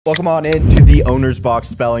Welcome on into the Owner's Box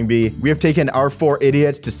Spelling Bee. We have taken our 4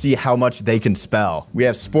 idiots to see how much they can spell. We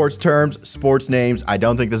have sports terms, sports names. I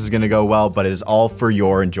don't think this is gonna go well, but it is all for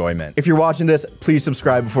your enjoyment. If you're watching this, please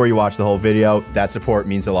subscribe before you watch the whole video. That support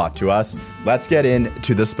means a lot to us. Let's get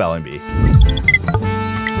into the Spelling Bee.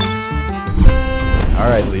 All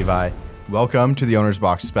right, Levi. Welcome to the Owner's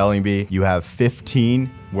Box Spelling Bee. You have 15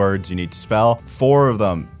 words you need to spell. 4 of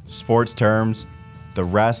them sports terms, the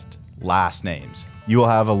rest last names. You will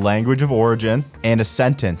have a language of origin and a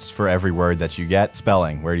sentence for every word that you get.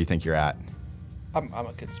 Spelling, where do you think you're at? I'm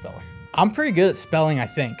a good speller. I'm pretty good at spelling, I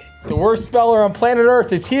think. The worst speller on planet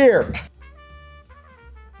Earth is here.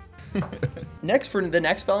 Next, for the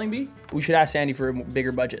next spelling bee, we should ask Sandy for a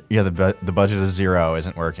bigger budget. Yeah, the budget of 0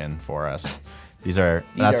 isn't working for us. That's an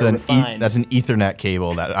Ethernet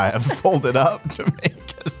cable that I have folded up to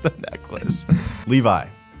make as the necklace. Levi,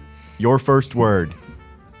 your first word,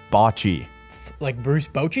 bocce. Like Bruce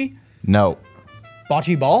Bochy? No.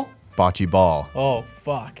 Bocce ball? Bocce ball. Oh,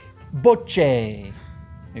 fuck. Bocce.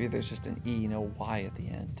 Maybe there's just an E, no Y at the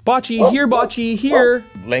end. Bocce here.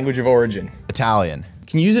 Language of origin. Italian.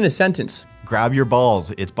 Can you use it in a sentence? Grab your balls,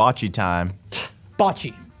 it's bocce time.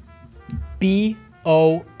 Bocce.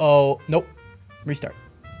 B-O-O, nope. Restart.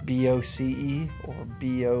 B-O-C-E or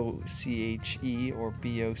B-O-C-H-E or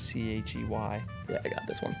B-O-C-H-E-Y. Yeah, I got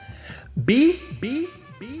this one. B.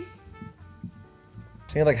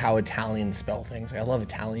 Thinking like how Italians spell things. Like, I love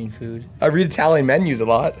Italian food. I read Italian menus a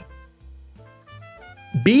lot.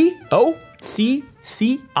 B-O-C-C-I?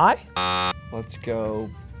 Let's go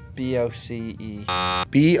B-O-C-E.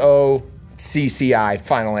 B-O-C-C-I.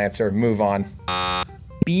 Final answer. Move on.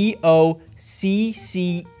 B-O-C-C-E.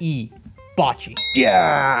 Bocce.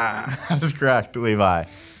 Yeah! That is correct, Levi.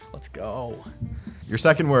 Let's go. Your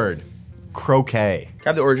second word, croquet. Can I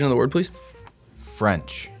have the origin of the word, please?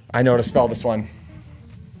 French. I know how to spell this one.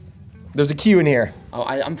 There's a Q in here. Oh,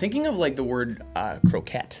 I'm thinking of like the word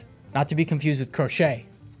croquette. Not to be confused with crochet.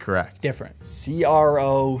 Correct. Different.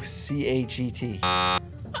 C-R-O-C-H-E-T.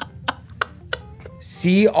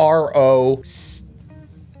 C-R-O-Q.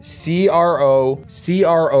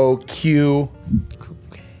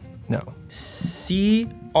 No.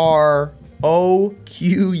 C-R-O-Q-U-E.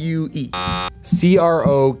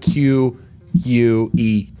 C-R-O-Q-U-E-T.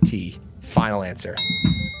 Final answer.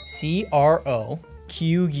 C-R-O-Q-U-E-T.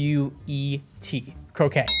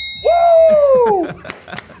 Croquet. Woo!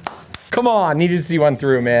 Come on, needed to see one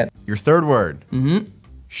through, man. Your third word,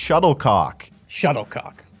 shuttlecock.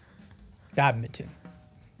 Shuttlecock. Badminton.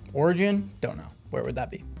 Origin? Don't know. Where would that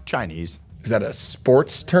be? Chinese. Is that a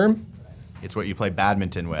sports term? It's what you play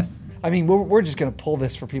badminton with. I mean, we're just gonna pull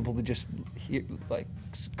this for people to just hear, like,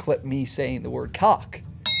 clip me saying the word cock.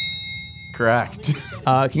 Correct.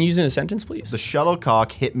 Can you use it in a sentence, please? The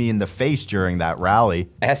shuttlecock hit me in the face during that rally.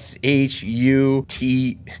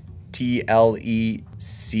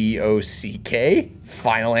 S-H-U-T-T-L-E-C-O-C-K.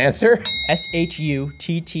 Final answer.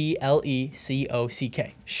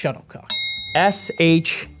 S-H-U-T-T-L-E-C-O-C-K. Shuttlecock.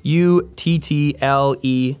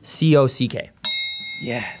 S-H-U-T-T-L-E-C-O-C-K.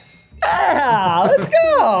 Yes. Yeah, let's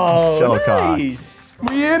go. Shuttlecock. Nice.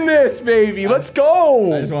 We in this, baby. Let's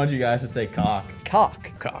go. I just want you guys to say cock.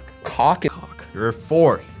 Cock. Cock. Cock. Your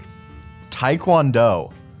fourth,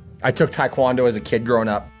 taekwondo. I took taekwondo as a kid growing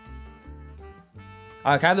up. Can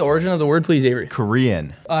I have the origin of the word, please, Avery?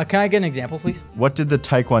 Korean. Can I get an example, please? What did the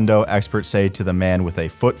taekwondo expert say to the man with a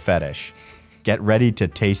foot fetish? Get ready to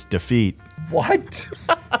taste defeat. What?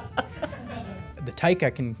 The taek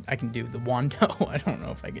I can do. The wando, I don't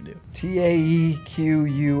know if I can do. T-A-E-Q-U-A-N-D-O-E.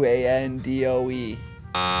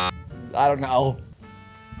 I don't know.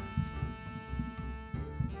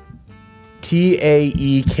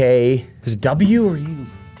 T-A-E-K. Is it W or U?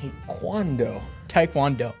 Taekwondo.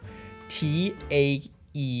 Taekwondo.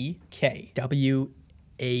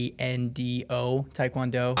 T-A-E-K-W-A-N-D-O.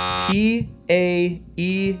 Taekwondo.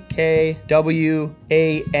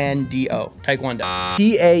 T-A-E-K-W-A-N-D-O. Taekwondo.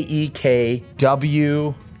 T-A-E-K-W-A-N-D-O.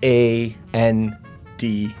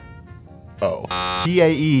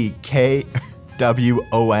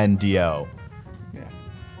 T-A-E-K-W-O-N-D-O.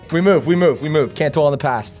 We move. Can't dwell on the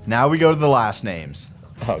past. Now we go to the last names.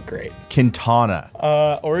 Oh, great. Quintana.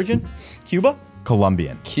 Origin? Cuba?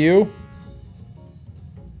 Colombian. Q.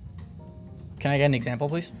 Can I get an example,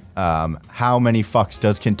 please? How many fucks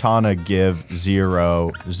does Quintana give?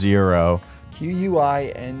 0, 0.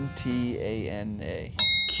 Q-U-I-N-T-A-N-A.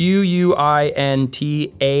 Q-U-I-N-T-A-N-A.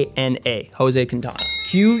 Jose Quintana.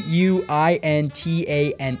 Q-U-I-N-T-A-N-A.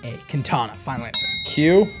 Quintana. Final answer.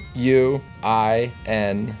 Q-U-I-N-T-A-N-A.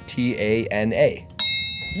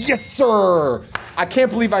 Yes, sir! I can't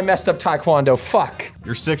believe I messed up taekwondo. Fuck.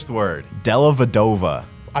 Your sixth word, Delavadova.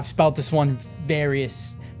 I've spelled this one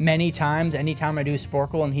many times. Anytime I do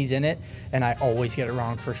Sporkle and he's in it, and I always get it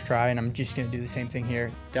wrong first try, and I'm just gonna do the same thing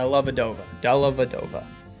here. Delavadova. Delavadova.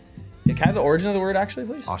 Yeah, can I have the origin of the word actually,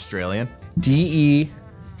 please? Australian. D-E-L-L.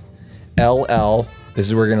 This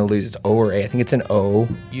is where we're gonna lose. It's O or A. I think it's an O.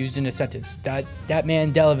 Used in a sentence. That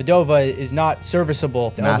man Delavadova is not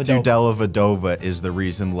serviceable. Matthew Delavadova is the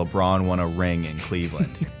reason LeBron won a ring in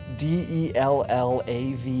Cleveland. D-E-L-L-A-V-A-D-O.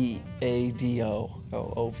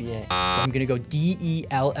 Oh, O-V-A. So I'm gonna go D-E-L-L-E-V-A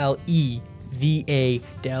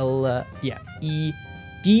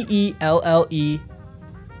D-E-L-L-E-V-A-D-O-V-A.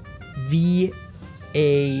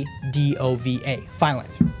 Final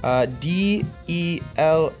answer. D-E-L-L-E.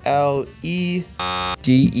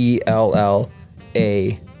 D-E-L-L-A-V-O.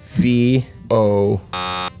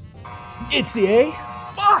 It's the A?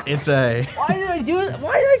 Fuck! It's a Why did I do it?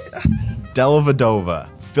 Why did I... Delavadova.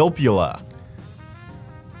 Filpula.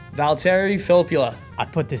 Valtteri Filppula. I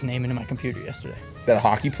put this name into my computer yesterday. Is that a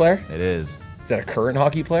hockey player? It is. Is that a current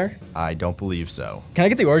hockey player? I don't believe so. Can I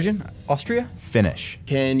get the origin? Austria? Finnish.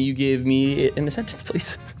 Can you give me it in a sentence,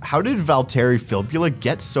 please? How did Valtteri Filppula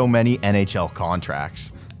get so many NHL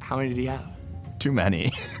contracts? How many did he have? Too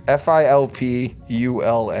many. F-I-L-P-U-L-A.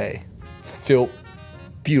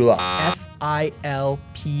 Filppula. F-I-L-P-U-L-A.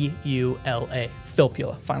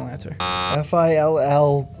 Filppula. Final answer.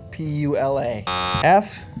 F-I-L-L-P-U-L-A.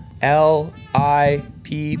 F-L-I-P-P-U-L-A.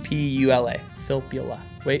 Filppula.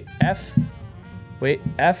 Wait, F? Wait,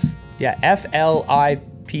 F? Yeah,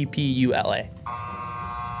 F-L-I-P-P-U-L-A.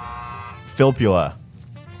 Filppula.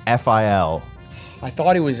 F-I-L. I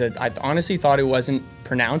thought it was I honestly thought it wasn't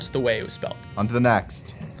pronounced the way it was spelled. On to the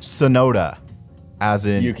next. Sonoda. As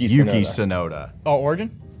in Yuki Yuki Tsunoda. Tsunoda. Oh,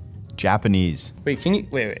 origin? Japanese. Wait, can you,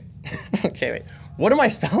 wait. Okay, wait. What am I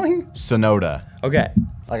spelling? Sonoda. Okay.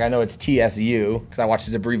 Like I know it's TSU, because I watched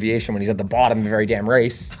his abbreviation when he's at the bottom of every damn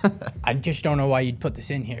race. I just don't know why you'd put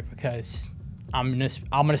this in here because I'm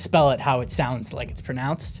gonna spell it how it sounds like it's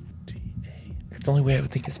pronounced. It's the only way I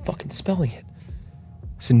would think is fucking spelling it.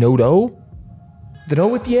 Sonodo? The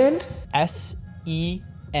O at the end? S-E-N-O-D-A.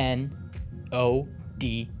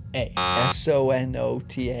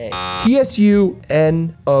 S-O-N-O-T-A.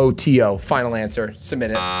 T-S-U-N-O-T-O. Final answer.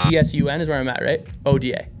 Submit it. T-S-U-N is where I'm at, right?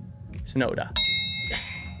 O-D-A. Sonoda.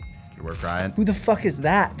 We're crying. Who the fuck is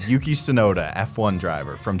that? Yuki Tsunoda, F1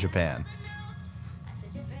 driver from Japan.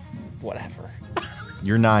 Whatever.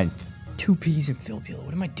 You're ninth. 2 P's in Filppula.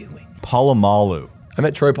 What am I doing? Palomalu. I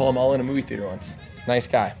met Troy Polamalu in a movie theater once. Nice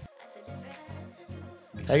guy.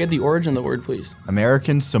 Can I get the origin of the word, please?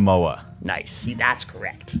 American Samoa. Nice. See, that's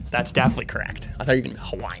correct. That's definitely correct. I thought you were going to be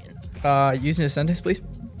Hawaiian. Using a sentence, please.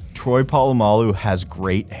 Troy Polamalu has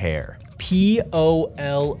great hair. P-O-L-O-M-A-U-L-A.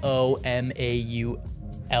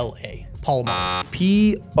 Palomalu.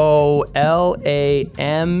 P-O-L-A-M-A-L-U.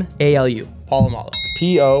 Polamalu.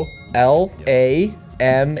 P-O-L-A-M-A-L-U.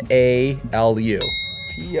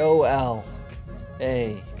 P-O-L-A-M-A-L-U.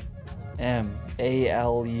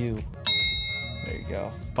 There you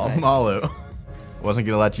go. Palomalu. Wasn't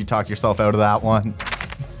gonna let you talk yourself out of that one.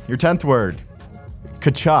 Your 10th word.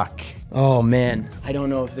 Kachuk. Oh, man. I don't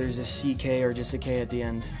know if there's a C-K or just a K at the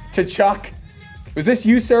end. T'Chuk. Was this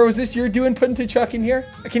you, sir? Was this your doing putting T'Chuk in here?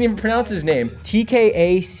 I can't even pronounce his name.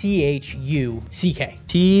 T-K-A-C-H-U-C-K.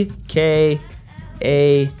 T-K-A-C-H-U-C-K.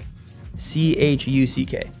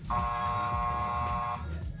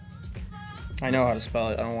 I know how to spell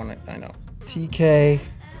it. I don't want to. I know. T-K-A-C-H-U-K.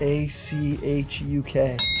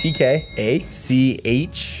 T-K-A-C-H-U.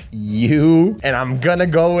 And I'm gonna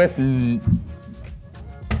go with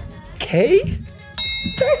K?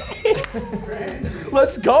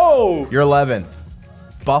 Let's go. Your 11th.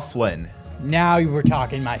 Bufflin. Now you were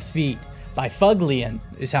talking my speed. By Fuglian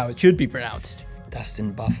is how it should be pronounced.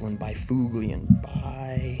 Dustin Bufflin by Fuglian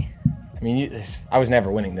by. I mean, I was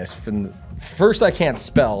never winning this. First, I can't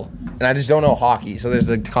spell, and I just don't know hockey, so there's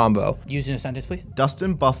a combo. Using a sentence, please.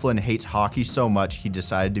 Dustin Bufflin hates hockey so much he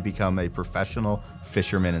decided to become a professional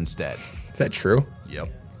fisherman instead. Is that true? Yep.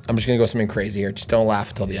 I'm just gonna go something crazy here. Just don't laugh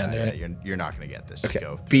until the end. Yeah, Right? you're not gonna get this. Okay. Just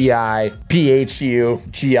go through.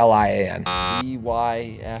 B-I-P-H-U-G-L-I-A-N.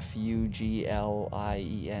 B-Y-F-U-G-L-I-E-N.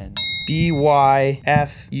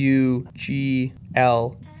 B-Y-F-U-G-L-I-N.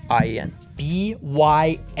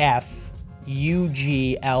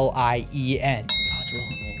 B-Y-F-U-G-L-I-E-N. Oh, it's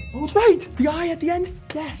wrong. Oh, it's right. The I at the end.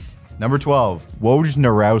 Yes. Number 12.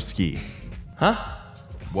 Wojnarowski. Huh?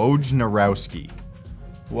 Wojnarowski.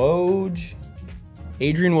 Woj.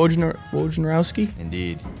 Adrian Wojnarowski.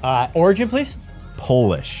 Indeed. Origin, please.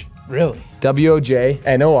 Polish. Really?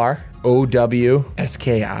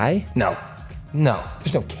 W-O-J-N-O-R-O-W-S-K-I? No. No.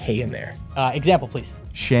 There's no K in there. Example, please.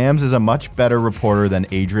 Shams is a much better reporter than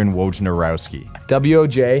Adrian Wojnarowski.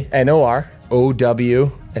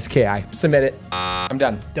 WOJNOROWSKI. Submit it. I'm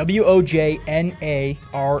done.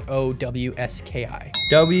 WOJNAROWSKI.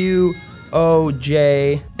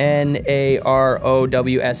 WOJNAROWSKI.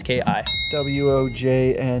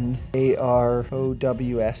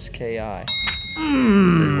 WOJNAROWSKI.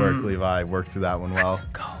 Great work, Levi. Worked through that one well. Let's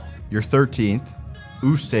go. Your 13th,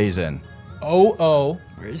 Oosthuizen.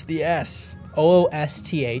 Where's the S?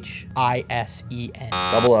 OOSTHISEN.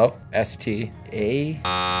 OOSTA.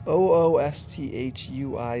 OOSTHUIZEN.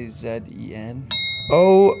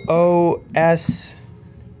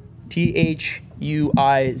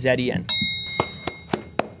 OOSTHUIZEN.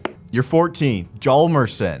 Your 14th,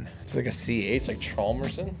 Hjalmarsson. It's like a CH, it's like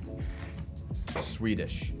Chalmerson.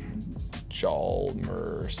 Swedish.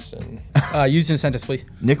 Chalmerson. Use in a sentence, please.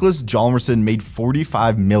 Nicholas Hjalmarsson made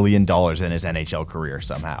 $45 million in his NHL career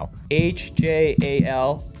somehow.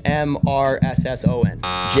 HJALMRSSON.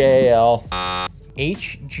 JL.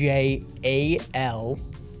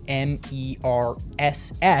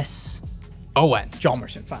 HJALMERSSON.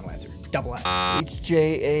 Hjalmarsson, final answer. Double S.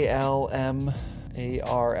 HJALMARSSON.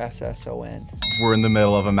 We're in the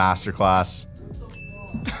middle of a masterclass.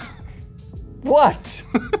 What?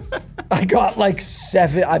 I got like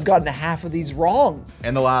 7. I've gotten half of these wrong.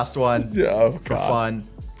 And the last one, Oh, for fun,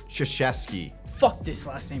 Krzyzewski. Fuck this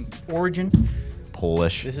last name. Origin.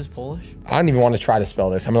 Polish. This is Polish. I don't even want to try to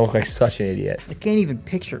spell this. I'm gonna look like such an idiot. I can't even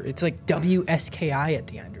picture. It's like WSKI at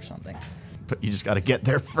the end or something. But you just got to get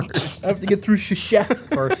there first. I have to get through Shashef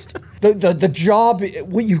first. The job,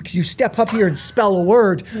 when you step up here and spell a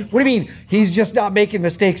word. What do you mean? He's just not making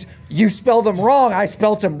mistakes. You spell them wrong. I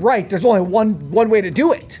spelled them right. There's only one way to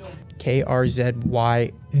do it.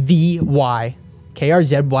 KRZYVY.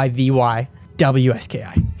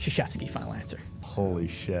 WSKI. Shashevsky, final answer. Holy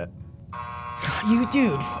shit. You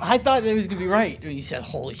dude, I thought that was gonna be right when you said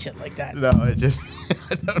holy shit like that. No, it just...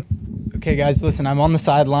 I don't... Okay, guys, listen. I'm on the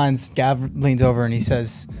sidelines. Gav leans over and he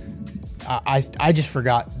says, "I just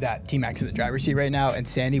forgot that T-Mac's in the driver's seat right now, and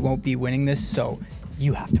Sandy won't be winning this, so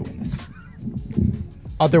you have to win this.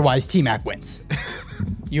 Otherwise, T-Mac wins."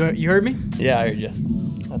 You heard me? Yeah, I heard you.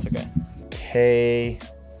 That's okay.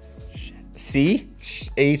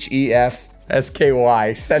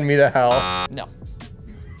 KCHEFSKY. Send me to hell. No.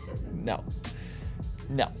 No.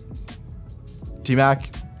 No. T-Mac,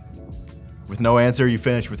 with no answer, you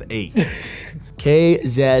finish with 8.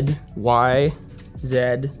 KZYZESKI.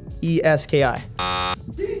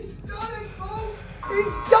 He's done it, folks!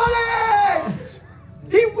 He's done it!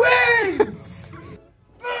 He wins!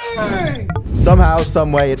 Bang! Somehow,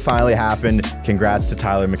 some way, it finally happened. Congrats to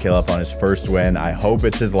Tyler McKillop on his first win. I hope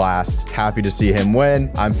it's his last. Happy to see him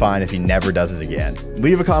win. I'm fine if he never does it again.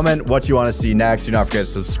 Leave a comment what you want to see next. Do not forget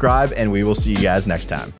to subscribe, and we will see you guys next time.